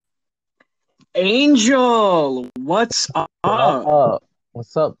Angel, what's What up? up?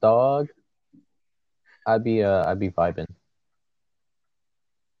 What's up, dog? I'd be vibing.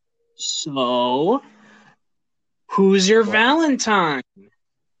 So, who's your What? Valentine?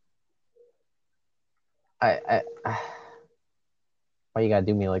 I why you gotta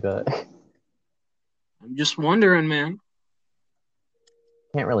do me like that? I'm just wondering, man.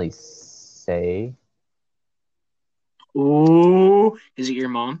 Can't really say. Ooh, is it your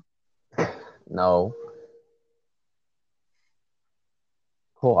mom? No.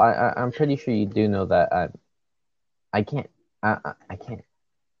 Cool. I'm pretty sure you do know that I can't I can't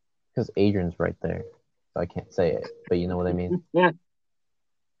because Adrian's right there, so I can't say it. But you know what I mean. Yeah.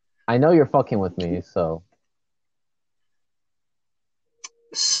 I know you're fucking with me, so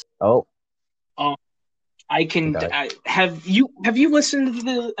oh Um, I he can. died. Have you listened to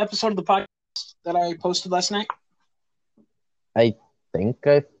the episode of the podcast that I posted last night? I think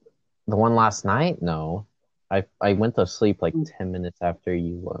the one last night. No, I went to sleep like 10 minutes after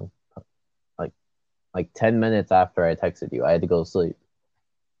you like like 10 minutes after I texted you. I had to go to sleep.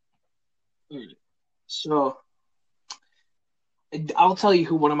 Mm. So, I'll tell you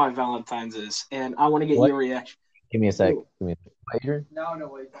who one of my Valentines is, and I want to get What? your reaction. Give me a sec. So, Give me a sec. Adrian?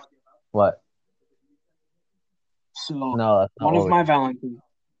 What? so No, that's not one what of we're my talking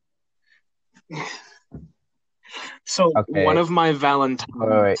Valentines. So, about. one Okay. of my Wait.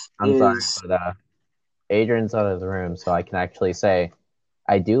 Valentines I'm sorry, is. but Adrian's out of the room, so I can actually say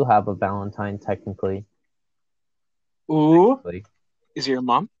I do have a Valentine technically. Ooh, Technically. is your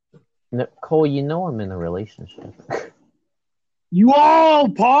mom? Cole, you know I'm in a relationship. You all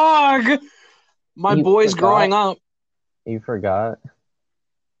pog. My You boy's forgot? growing up. You forgot?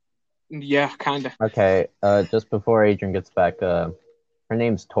 Yeah, kinda. Okay, just before Adrian gets back, her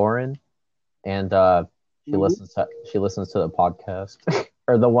name's Torin, and Ooh. she listens to the podcast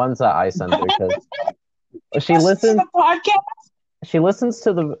or the ones that I send her because she Listen to listens the podcast. she listens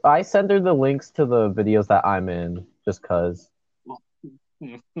to the I send her the links to the videos that I'm in just cause.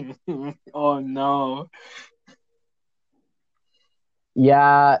 Oh no.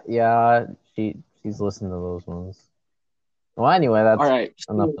 Yeah, she's listened to those ones. Well, anyway, All that's right.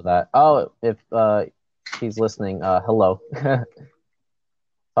 enough of that. Oh, if she's listening, hello.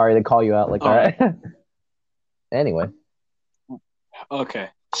 Sorry to call you out like All right. that. Anyway. Okay.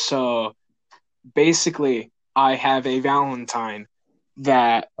 So basically, I have a Valentine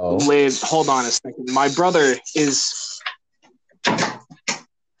that Oh. lives. Hold on a second. My brother is.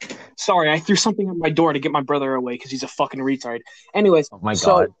 Sorry, I threw something at my door to get my brother away because he's a fucking retard. Anyways, Oh my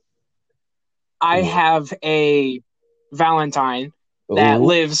so God. I Cool. have a Valentine that Ooh.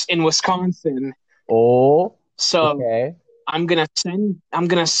 lives in Wisconsin. Oh. So Okay. I'm gonna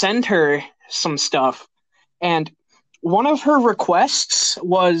send her some stuff. And one of her requests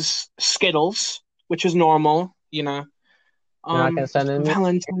was Skittles, which is normal, you know. You're not gonna send in me?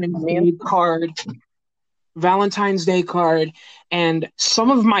 Valentine's Me? Day card, Valentine's Day card, and some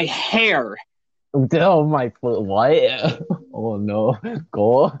of my hair. Oh my foot. What? Oh no.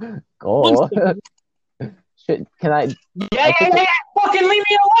 Go. One Go. second. Can I? Yeah, I yeah, think. yeah, yeah. Fucking leave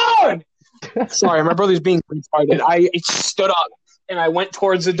me alone. Sorry, my brother's being retarded. I stood up and I went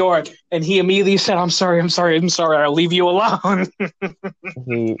towards the door, and he immediately said, "I'm sorry, I'm sorry, I'm sorry. I'll leave you alone."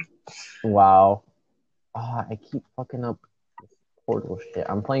 He. Wow. Oh, I keep fucking up Portal shit.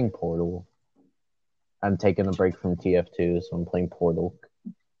 I'm playing Portal. I'm taking a break from TF2, so I'm playing Portal.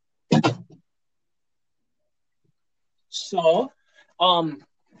 So, um,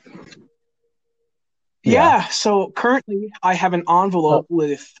 Yeah. yeah. So currently, I have an So, envelope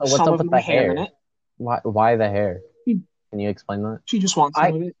with so what's some up of with my the hair in hair? it. Why the hair? She, Can you explain that? she just wants some I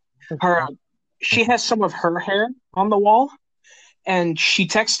of it. Her, she has some of her hair on the wall, and she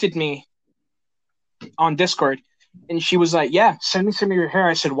texted me on Discord, and she was like, "Yeah, send me some of your hair."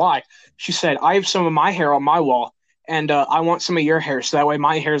 I said, "Why?" She said, "I have some of my hair on my wall, and I want some of your hair, so that way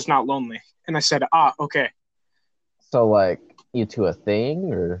my hair is not lonely." And I said, "Ah, okay." so like you two a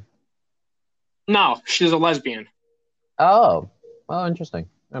thing or No, she's a lesbian. oh interesting.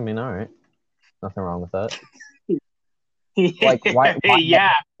 I mean, all right, nothing wrong with that. Like why the Yeah.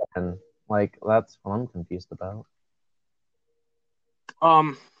 hair then? Like that's what I'm confused about.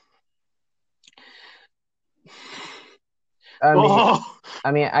 Um. I mean, Oh.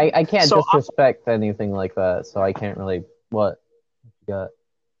 I can't So disrespect anything like that, so I can't really what you got.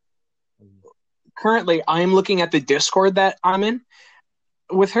 currently, I'm looking at the Discord that I'm in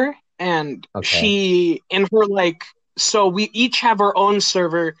with her, and Okay. she in her like. So we each have our own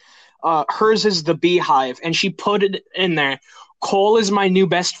server. Hers is the Beehive, and she put it in there. Cole is my new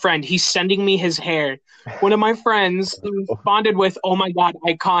best friend. He's sending me his hair. One of my friends responded with, "Oh my god,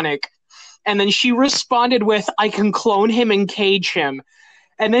 iconic." And then she responded with, I can clone him and cage him.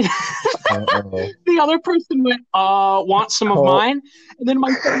 And then Uh-oh. the other person went, want some of Cole, mine? And then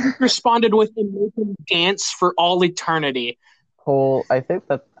my friend just responded with, and make him dance for all eternity. Cole, I think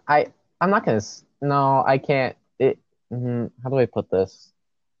that I'm not gonna. No, I can't. How do I put this?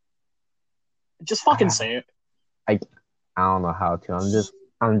 Just fucking say it. I I don't know how to.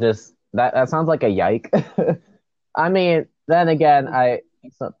 I'm just that sounds like a yike. I mean, then again,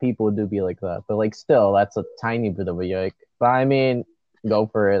 some people do be like that, but like still, that's a tiny bit of a yike. But I mean, go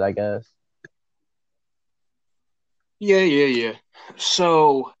for it, I guess. Yeah.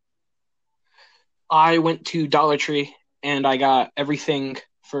 So I went to Dollar Tree and I got everything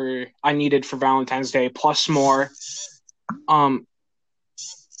for I needed for Valentine's Day plus more. Um,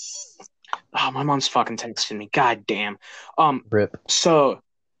 oh, my mom's fucking texting me. God damn. Rip. So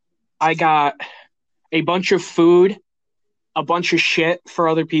I got a bunch of food, a bunch of shit for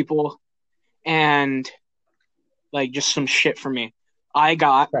other people, and like just some shit for me. I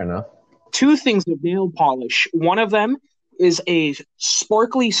got Fair enough. two things of nail polish. One of them is a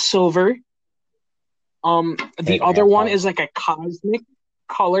sparkly silver. The Great other nail one polish. is like a cosmic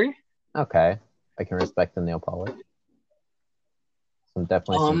color. Okay, I can respect the nail polish.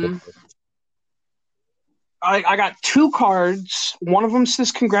 Definitely some good. Um, I got two cards. One of them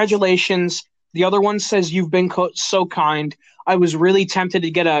says congratulations. The other one says you've been so kind. I was really tempted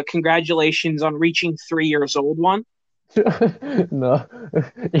to get a congratulations on reaching 3 years old one. No,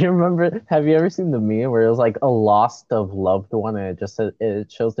 you remember? Have you ever seen the meme where it was like a lost of loved one, and it just said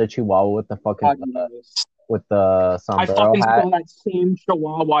it shows the Chihuahua with the fucking God knows. with the I sombrero fucking hat. saw that same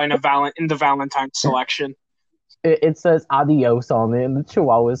Chihuahua in the Valentine selection. It says adios on it, and the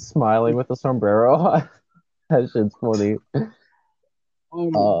Chihuahua is smiling with the sombrero. That shit's funny.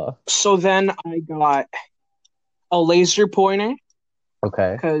 Uh, So then I got a laser pointer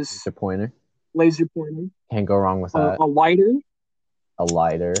okay. because The pointer. laser pointer, Can't go wrong with that. a lighter, A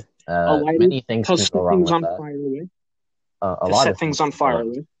lighter. a lighter Many things to can go set wrong things with on that. fire with, A to lot set of things things on can go fire wrong.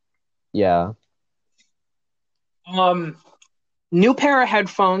 with. Yeah. Um, New pair of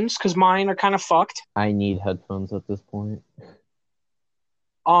headphones because mine are kind of fucked. I need headphones at this point.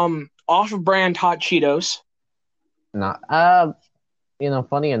 Off-brand hot Cheetos. Not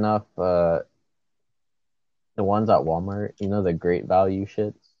funny enough, the ones at Walmart, the great value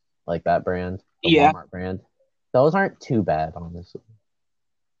shits, like that brand, the Yeah, Walmart brand, those aren't too bad, honestly.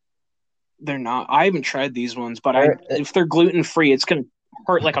 they're not. I haven't tried these ones, but They're, if they're gluten free, it's gonna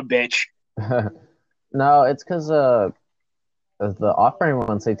hurt like a bitch. no, it's because the off-brand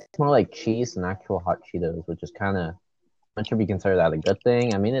ones, they taste more like cheese than actual hot Cheetos, which is kind of, not sure if you consider that a good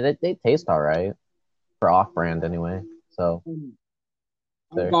thing. I mean, they taste all right for off-brand anyway. So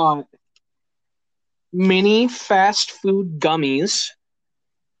I there, got mini fast food gummies.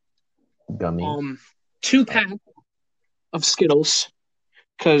 gummies. 2 pack of Skittles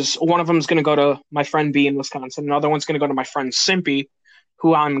because one of them is gonna go to my friend B in Wisconsin. Another one's gonna go to my friend Simpy,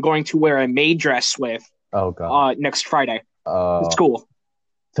 who I'm going to wear a maid dress with Oh God. next Friday at Uh, school.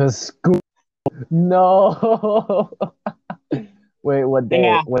 to school. No. Wait, what day?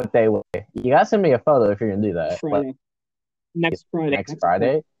 Yeah, What day? Wait. You gotta send me a photo if you're gonna do that. Like Friday. Next Friday. next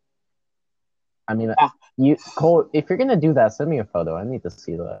Friday? I mean, Yeah, Cole, if you're gonna do that, send me a photo. I need to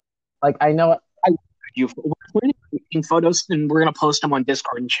see that. Like, I know. we're gonna be taking photos and we're gonna post them on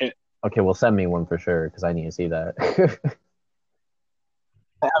Discord and shit. Okay, well, send me one for sure because I need to see that.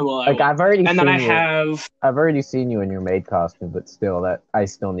 I will. Like, I've already And seen then I you. have I've already seen you in your maid costume, but still, that I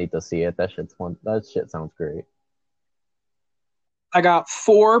still need to see it. That shit's fun. That shit sounds great. I got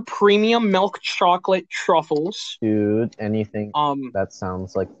 4 premium milk chocolate truffles. Dude, anything Um, that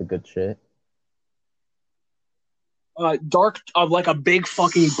sounds like the good shit. dark of like a big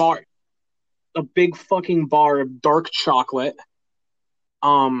fucking bar of dark chocolate.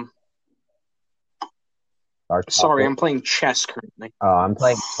 Um, Dark sorry, chocolate. I'm playing chess currently. Oh, I'm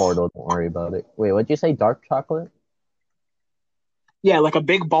playing Portal. Don't worry about it. Wait, what'd you say? Dark chocolate? Yeah, like a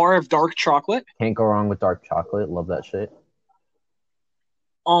big bar of dark chocolate. Can't go wrong with dark chocolate. Love that shit.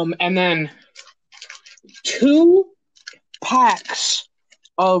 And then 2 packs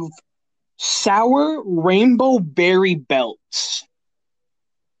of sour rainbow berry belts.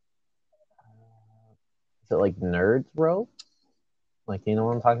 Is it like Nerds Row? Like, you know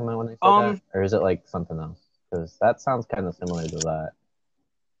what I'm talking about when I say that? Or is it like something else? Because that sounds kind of similar to that.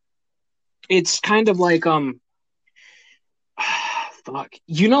 It's kind of like fuck.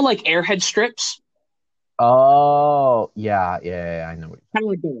 You know, like Airhead strips? Oh, yeah, I know. Kind of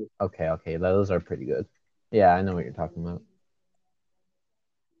like those. Okay, those are pretty good. Yeah, I know what you're talking about.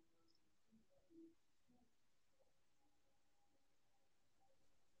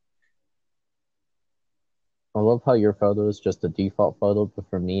 I love how your photo is just a default photo, but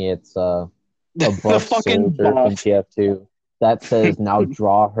for me, it's a The buff fucking soldier from buff. TF2 that says now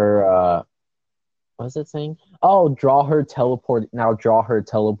draw her. What is it saying? Oh, draw her teleport. Now draw her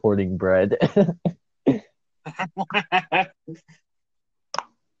teleporting bread.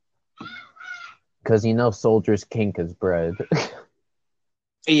 Because you know, soldiers' kink is bread.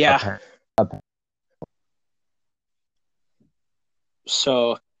 Yeah. Apparently.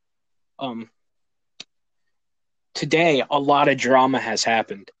 So, um, today a lot of drama has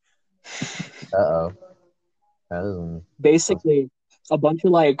happened. Uh-oh. That isn't. Basically, a bunch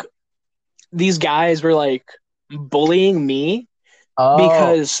of like these guys were like bullying me Oh,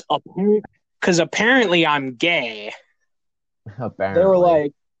 because apparently I'm gay. They were apparently.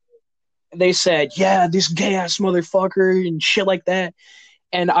 like they said, "Yeah, this gay ass motherfucker" and shit like that.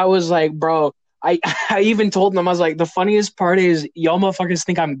 And I was like, "Bro, I I even told them I was like, the funniest part is y'all motherfuckers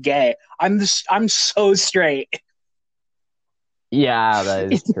think I'm gay. I'm so straight. Yeah,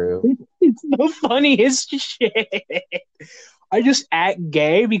 that is It's true. it's the funniest shit. I just act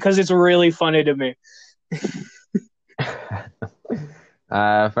gay because it's really funny to me.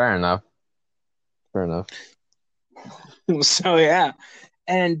 Fair enough. Fair enough. So yeah.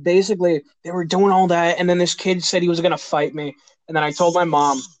 And basically they were doing all that and then this kid said he was gonna fight me. And then I told my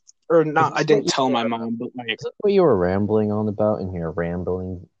mom, or Is not, this I what didn't you tell my were? mom, but like Is this what you were rambling on about in your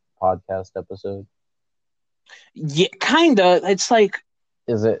rambling podcast episode? yeah, kinda. It's like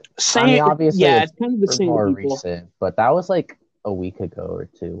Is it? I mean, saying obviously yeah, it's it's kind of the same to more people. recent, but that was like a week ago or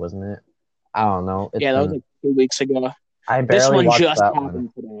two, wasn't it? I don't know. It's Yeah, that was been. like 2 weeks ago. I This barely one watched just that one. happened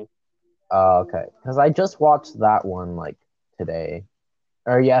today. Okay, because I just watched that one like today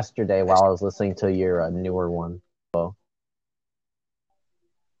or yesterday while I was listening to your newer one. So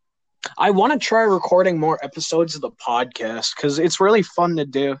I want to try recording more episodes of the podcast because it's really fun to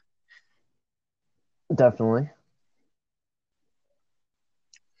do. definitely.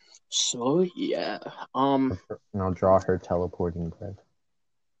 So yeah, um, And I'll draw her teleporting bread.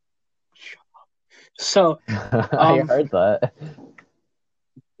 so I um, heard that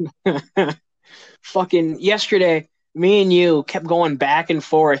fucking yesterday, me and you kept going back and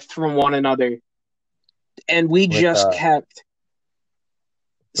forth from one another, and we with just kept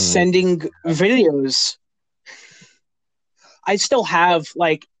the movie. sending videos. I still have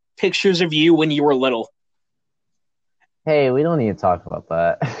like pictures of you when you were little. Hey, we don't need to talk about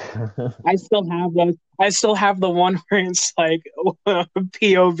that. I still have those. I still have the one where it's like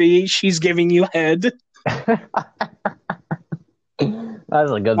POV, she's giving you head. That's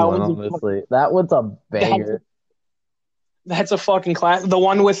a good That one, was honestly. That one's a that's banger. that's a fucking class. The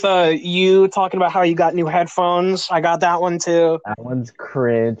one with you talking about how you got new headphones. I got that one too. That one's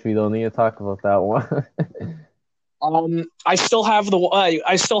cringe. We don't need to talk about that one. I still have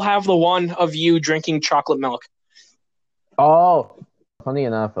the one of you drinking chocolate milk. Oh, funny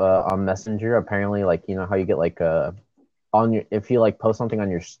enough, on Messenger, apparently, like you know how you get like on your if you like post something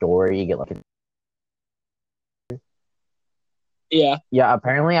on your story, you get like Yeah, yeah.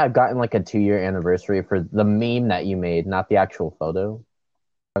 Apparently, I've gotten like a 2 year anniversary for the meme that you made, not the actual photo.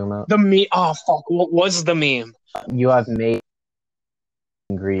 Talking about the meme. Oh fuck, what was the meme? you have made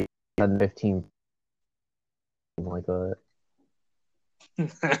green 15 like that.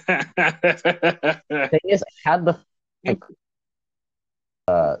 Thing is, I had the like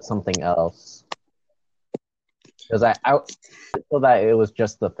something else because I so that it was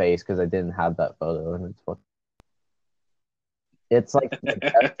just the face because I didn't have that photo and it's like the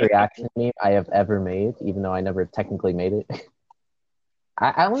best reaction meme I have ever made, even though I never technically made it.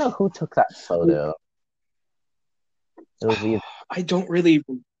 I don't know who took that photo. It was either I don't really.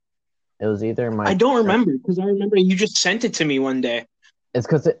 it was either I my don't remember because I remember you just sent it to me one day. it's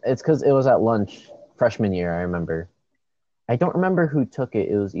because it was at lunch freshman year. I remember. I don't remember who took it.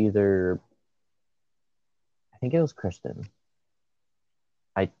 It was either I think it was Kristen.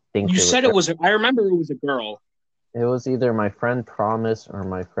 I think You said it was. I remember it was a girl. it was either my friend Promise or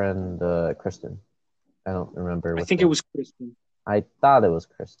my friend Kristen. I don't remember I which think it one. was Kristen. I thought it was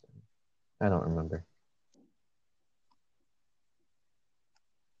Kristen. I don't remember.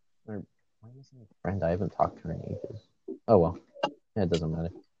 Or why is my friend? I haven't talked to her in ages. Oh well, it doesn't matter.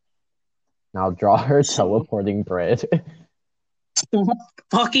 Now draw her So teleporting bread. stop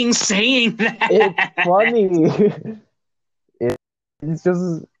fucking saying It's that. funny. It, it's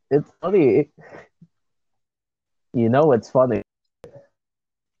just it's funny. You know it's funny.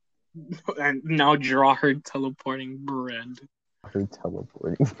 And now draw her teleporting bread. Her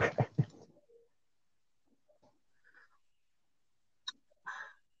teleporting bread.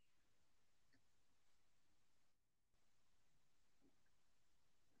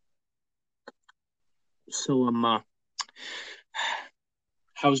 So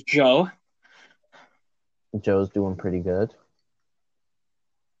how's Joe? Joe's doing pretty good.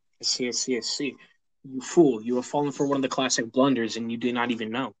 I see. You fool! You have fallen for one of the classic blunders, and you did not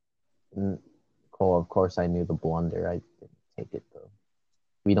even know. Mm, Cole, of course, I knew the blunder. I didn't take it though.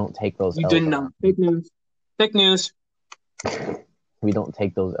 We don't take those You L's didn't know. around. Fake news. Fake news. We don't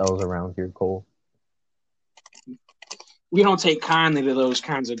take those L's around here, Cole. We don't take kindly to those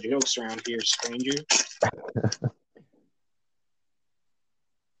kinds of jokes around here, stranger.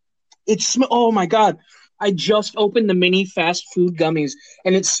 Oh my god! I just opened the mini fast food gummies,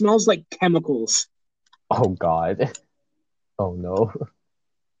 and it smells like chemicals. Oh God. Oh no.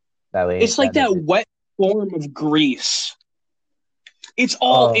 It's like That that ain't it. wet form of grease.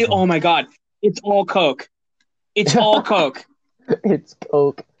 Oh, Oh my god! It's all Coke. It's all Coke. it's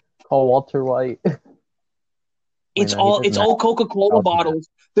Coke. Call Walter White. Wait, no, he did It's Mac. all That Coca-Cola was Mac. bottles.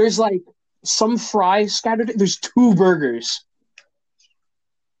 There's like some fries scattered. There's two burgers.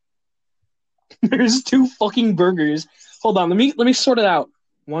 There's two fucking burgers. Hold on, let me sort it out.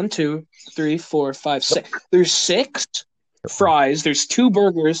 One, two, three, four, five, six. There's six fries. There's two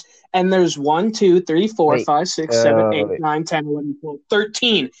burgers, and there's one, two, three, four, Wait, five, six, seven, eight, wait. 9, 10, 11, 12,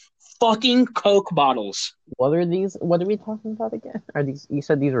 13 fucking Coke bottles. What are these? What are we talking about again? Are these? You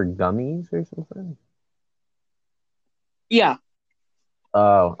said these were gummies or something? Yeah,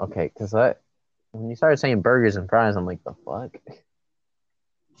 Oh, okay. Because I when you started saying burgers and fries, I'm like, the fuck?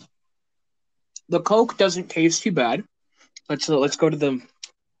 the Coke doesn't taste too bad. Let's go to the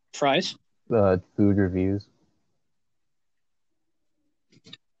fries. Food reviews.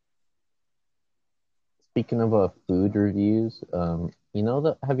 Speaking of food reviews, you know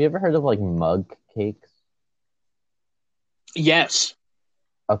that? Have you ever heard of like mug cakes? Yes.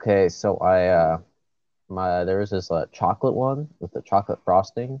 Okay, so there was this chocolate one with the chocolate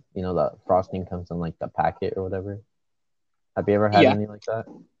frosting. You know, the frosting comes in like the packet or whatever. Have you ever had Yeah. any like that?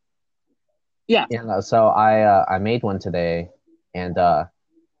 Yeah. Yeah, no, so I made one today, and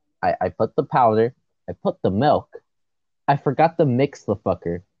I put the powder, I put the milk, I forgot to mix the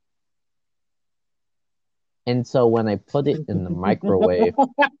fucker, and so when I put it in the microwave,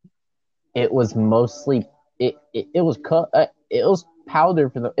 it was mostly it was it was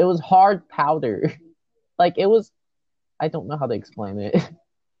powder it was hard powder, like it was I don't know how to explain it.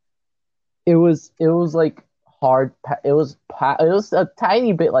 It was like it was a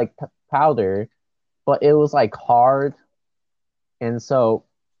tiny bit like powder, but it was like hard, and so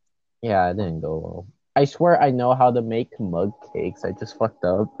yeah, it didn't go well. I swear I know how to make mug cakes. I just fucked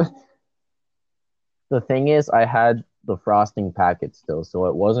up. The thing is, I had the frosting packet still, so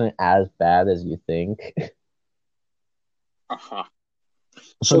it wasn't as bad as you think. Uh-huh.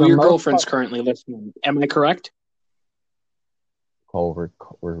 For So the your most girlfriend's part, currently listening. Am I correct? oh,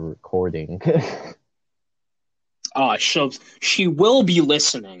 we're recording. She will be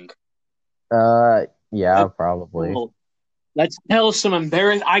listening. Yeah, probably. Well, let's tell some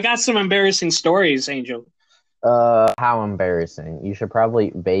embarrass. I got some embarrassing stories, Angel. How embarrassing. You should probably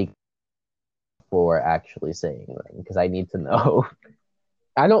bake before actually saying them because I need to know.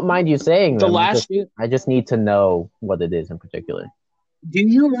 I don't mind you saying The them. last, I just need to know what it is in particular. do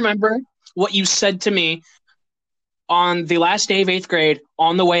you remember what you said to me on the last day of eighth grade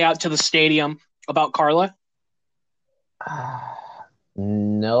on the way out to the stadium about Carla?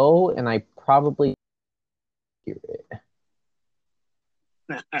 No, and I probably hear it.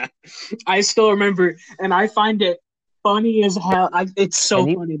 I still remember, and I find it funny as hell. It's Can so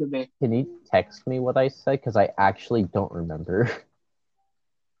you funny to me. can you text me what I said? Because I actually don't remember.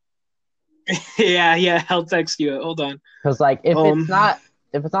 Yeah, I'll text you. Hold on. Because like Um,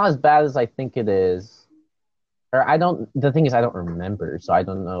 if it's not as bad as I think it is, or I don't. The thing is, I don't remember, so I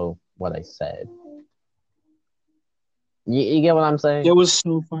don't know what I said. You get what I'm it saying? was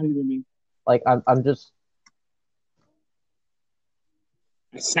so funny to me. Like I'm just.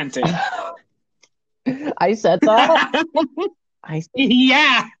 I sent it. I said that. I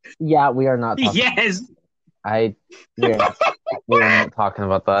Yeah. Yeah, we are not talking. Yes. I we are we are not talking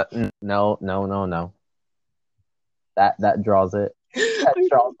about that. No, no, no, no. That draws it. That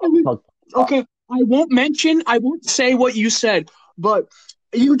draws the Okay, I won't say what you said, but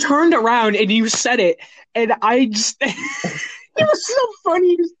you turned around and you said it, and I just, it was the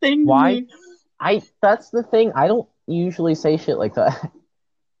funniest thing to Why? me. That's the thing. I don't usually say shit like that.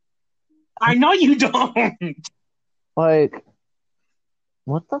 I know you don't. Like,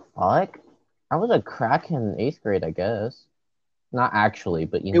 what the fuck? I was a crack in eighth grade, I guess. Not actually,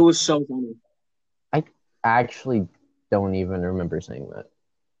 but It was so funny. I actually don't even remember saying that.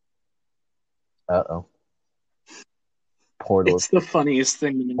 Uh-oh. Portals, It's the funniest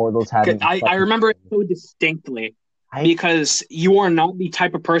thing to me. Portals having I fucking. remember it so distinctly I because you are not the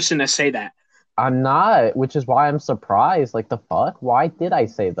type of person to say that. I'm not, which is why I'm surprised. Like the fuck? Why did I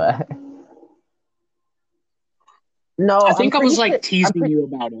say that? No, I I'm think I pretty was sure. like I'm teasing pretty. you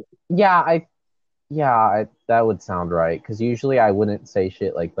about it. Yeah, that would sound right. Because usually I wouldn't say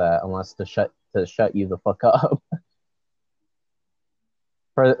shit like that unless to shut you the fuck up.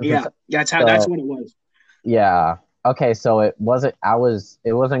 For Yeah, that's so what it was. yeah. Okay, so it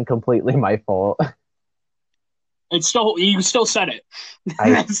wasn't completely my fault. It's still you still said it. I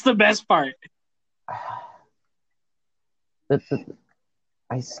That's the best part. the, the,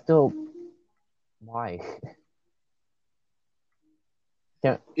 I still why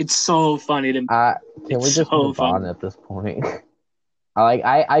can It's so funny to me. uh can It's we just so move on funny. at this point?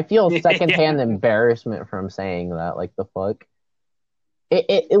 I feel Yeah. secondhand embarrassment from saying that. Like the fuck.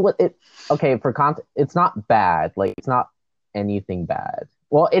 It okay for content. It's not bad. Like it's not anything bad.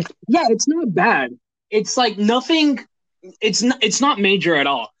 Well, it's Yeah, it's not bad. It's like nothing. It's not major at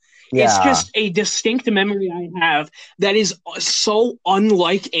all. It's yeah. just a distinct memory I have that is so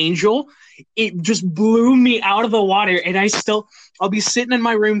unlike Angel. It just blew me out of the water, and I'll be sitting in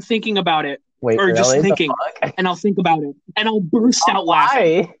my room thinking about it, Wait, or just really? The thinking, fuck? and I'll think about it, and I'll burst out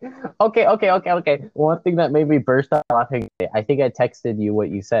laughing. Why? Okay. One thing that made me burst out laughing. I think I texted you what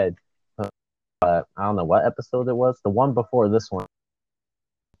you said. I don't know what episode it was. The one before this one.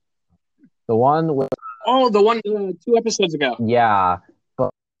 The one with Oh, the one 2 episodes ago. yeah, but I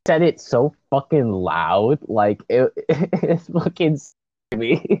said it so fucking loud, like it's fucking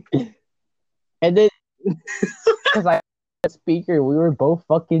me. And then because I had a speaker, we were both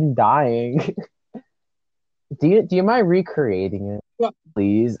fucking dying. Do you mind recreating it, Yeah,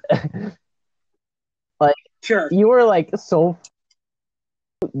 please? Like sure. you were like so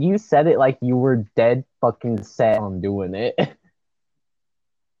you said it like you were dead fucking set on doing it.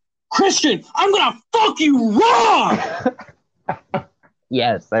 Christian, I'm gonna fuck you raw.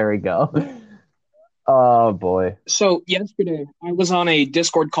 Yes, there we go. Oh boy. So yesterday, I was on a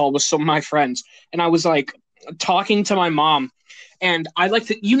Discord call with some of my friends, and I was like talking to my mom, and I like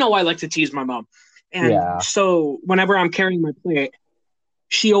to tease my mom, and Yeah. so whenever I'm carrying my plate,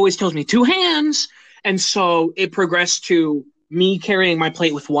 she always tells me 2 hands, and so it progressed to me carrying my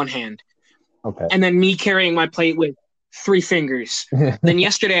plate with one hand, Okay. and then me carrying my plate with 3 fingers. Then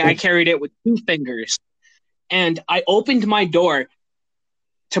yesterday, I carried it with 2 fingers, and I opened my door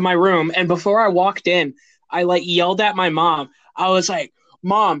to my room, and before I walked in, I like yelled at my mom. I was like,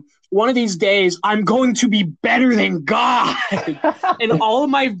 "Mom, one of these days I'm going to be better than God." And all of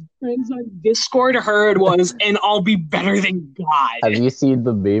my friends on Discord heard was, "And I'll be better than Have God." you seen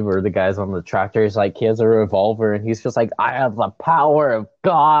the meme where the guy's on the tractor? He's like, he has a revolver and he's just like, I have the power of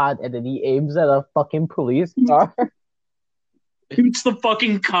God. And then he aims at a fucking police car. Shoots the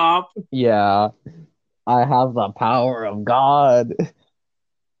fucking cop. Yeah, I have the power of God.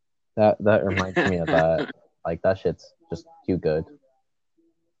 That reminds me of that. Like, that shit's just too good.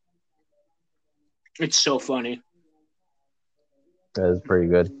 It's so funny. That is pretty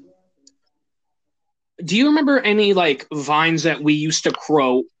good. Do you remember any like vines that we used to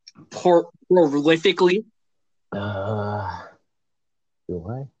crow prolifically? Uh,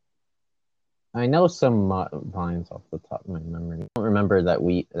 do I know some vines off the top of my memory. I don't remember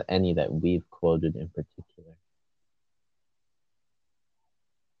any that we've quoted in particular.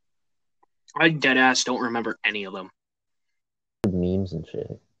 I dead ass don't remember any of them. Memes and shit.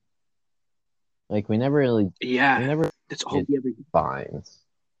 Like we never Yeah, that's all did we ever. vines.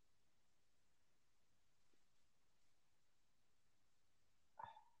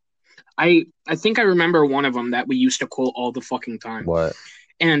 I think I remember one of them that we used to quote all the fucking time, What?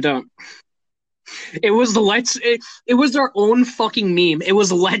 and it was the let's. It was our own fucking meme. It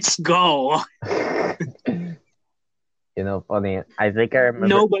was "Let's go." Funny. I think I remember.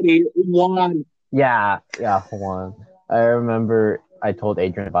 Nobody won. Yeah, hold on. I remember I told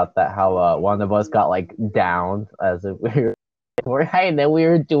Adrian about that. How one of us got like downed as if and then we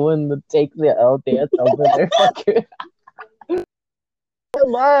were doing the take the L dance over there. Fucking.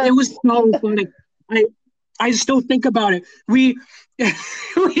 It was so funny. I still think about it. We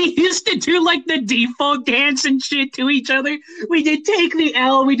we used to do like the default dance and shit to each other. We did take the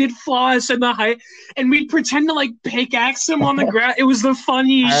L, we did floss and the height, and we'd pretend to like pickaxe him on the ground. It was the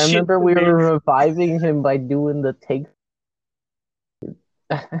funniest I shit remember to we me. were reviving him by doing the take.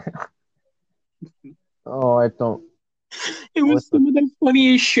 Oh, I don't. It was some of the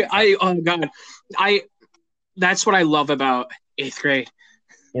funniest shit. Oh god, I that's what I love about 8th grade.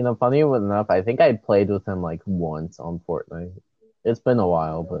 Funny enough, I think I played with him like once on Fortnite. It's been a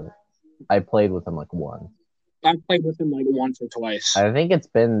while, but I played with him like once. I've played with him like once or twice. I think it's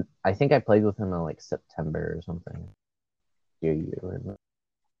been. I think I played with him in like September or something. You remember?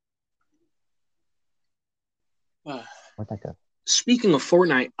 Uh, Where'd that go? Speaking of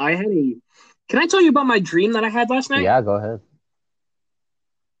Fortnite, I had a. Can I tell you about my dream that I had last night? Yeah, go ahead.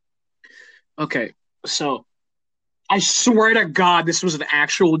 Okay, so I swear to God, this was an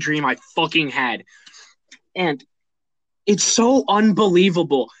actual dream I fucking had. And it's so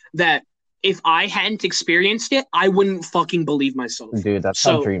unbelievable that if I hadn't experienced it, I wouldn't fucking believe myself. Dude, that's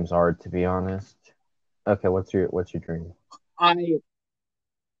how So dreams are, to be honest. Okay, what's your dream? I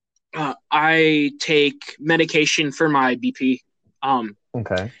I take medication for my BP.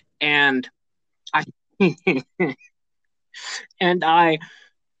 Okay. And I and I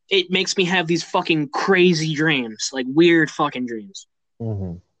it makes me have these fucking crazy dreams, like weird fucking dreams.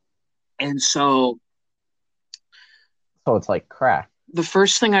 Mm-hmm. And so So it's like crack. the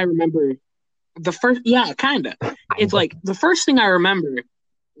first thing I remember, the first yeah, kind of. It's like the first thing I remember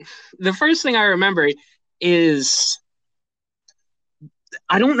is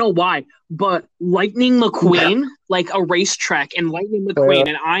I don't know why, but Lightning McQueen, like a racetrack, and Lightning Wait, McQueen,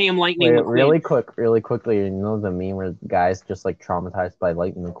 and I am Lightning wait, McQueen. really quickly. You know the meme where guys just like traumatized by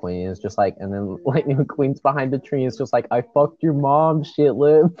Lightning McQueen is just like, and then Lightning McQueen's behind the tree. It's just like, I fucked your mom, shit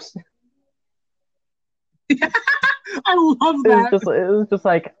lips. I love that. It was just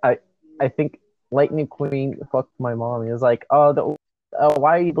like I think Lightning McQueen fucked my mom. He was like,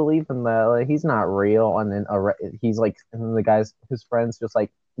 why are you believing that? Like, he's not real. And then he's like, and then the guys, his friends, just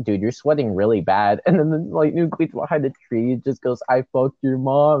like, dude, you're sweating really bad. And then the Lightning McQueen's behind the tree, just goes, I fucked your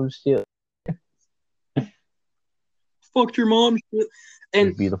mom, shit. Fucked your mom.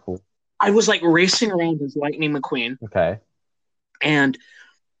 And Beautiful. I was like racing around as Lightning McQueen. Okay. And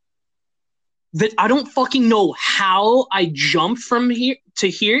that I don't fucking know how I jumped from here to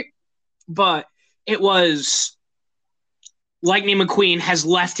here, but it was Lightning McQueen has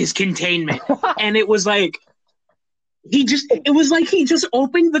left his containment. And it was like he just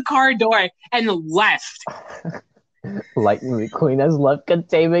opened the car door and left. Lightning McQueen has left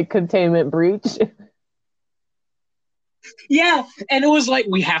containment breach. Yeah, and it was like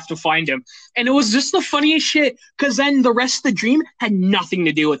we have to find him. And it was just the funniest shit because then the rest of the dream had nothing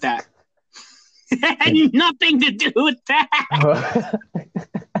to do with that. Had nothing to do with that.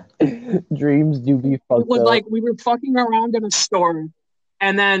 Dreams do be fucked It was up. like we were fucking around in a store,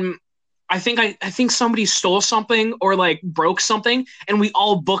 and then I think somebody stole something or like broke something, and we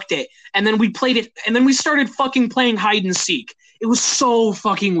all booked it, and then we played it, and then we started fucking playing hide and seek. It was so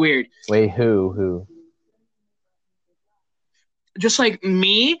fucking weird. Wait, who? Just like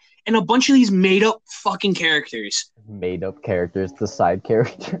me and a bunch of these made up fucking characters. Made up characters, the side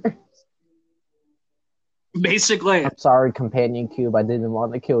character. Basically. I'm sorry, Companion Cube. I didn't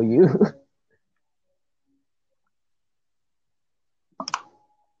want to kill you.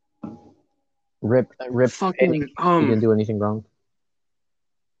 Rip. Fucking You didn't do anything wrong.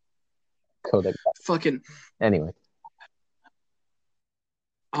 Codec. Fucking. Anyway.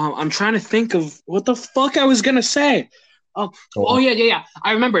 I'm trying to think of what the fuck I was gonna say. Oh yeah.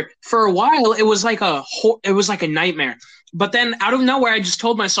 I remember. For a while, it was like a nightmare. But then out of nowhere, I just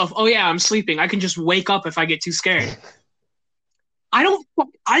told myself, "Oh yeah, I'm sleeping. I can just wake up if I get too scared." I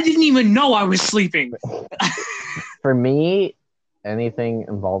didn't even know I was sleeping. For me, anything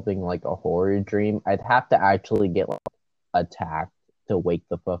involving like a horror dream, I'd have to actually get like, attacked to wake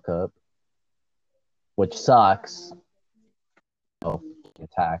the fuck up, which sucks. Oh,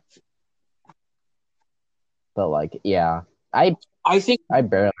 attacked. But like, yeah, I think I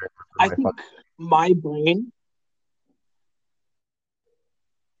barely. my brain.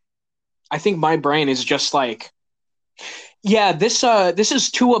 I think my brain is just like, yeah, this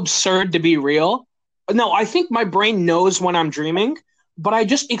is too absurd to be real. No, I think my brain knows when I'm dreaming, but I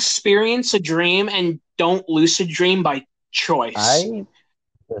just experience a dream and don't lucid dream by choice.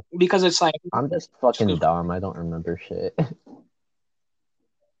 Because it's like I'm just fucking dumb. I don't remember shit.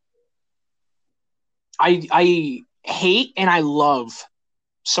 I hate and I love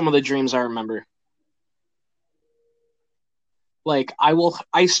some of the dreams I remember. Like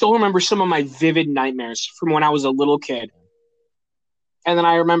I still remember some of my vivid nightmares from when I was a little kid. And then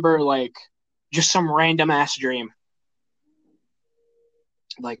I remember like just some random ass dream.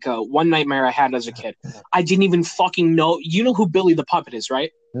 Like one nightmare I had as a kid. I didn't even fucking know. You know who Billy the Puppet is,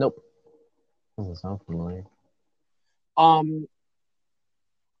 right? Nope. Doesn't sound familiar.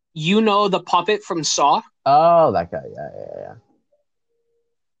 You know the puppet from Saw? Oh, that guy. Yeah.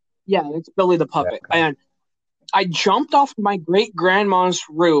 Yeah, it's Billy the Puppet. Yeah, okay. And I jumped off my great grandma's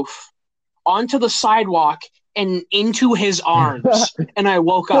roof onto the sidewalk and into his arms, and I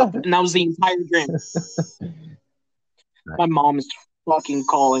woke up, and that was the entire dream. My mom's fucking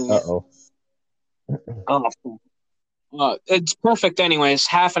calling me. Uh-oh. Oh, it's perfect anyways.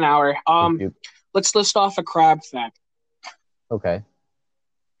 Half an hour. Let's list off a crab fact. Okay.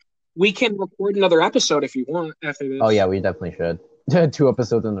 We can record another episode if you want after this. Oh yeah, we definitely should. 2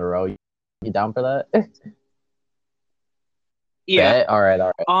 episodes in a row. You down for that? Yeah. Bet? All right.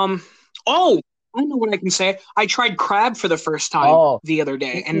 Oh, I know what I can say. I tried crab for the first time the other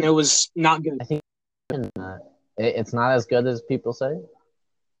day, and it was not good. I think it's not as good as people say.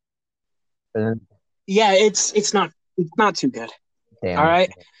 Yeah, it's not too good. Damn. All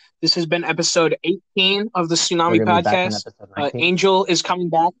right. This has been episode 18 of the Tsunami Podcast. Angel is coming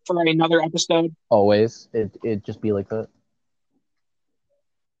back for another episode. Always. It just be like that.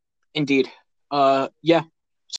 Indeed. Yeah.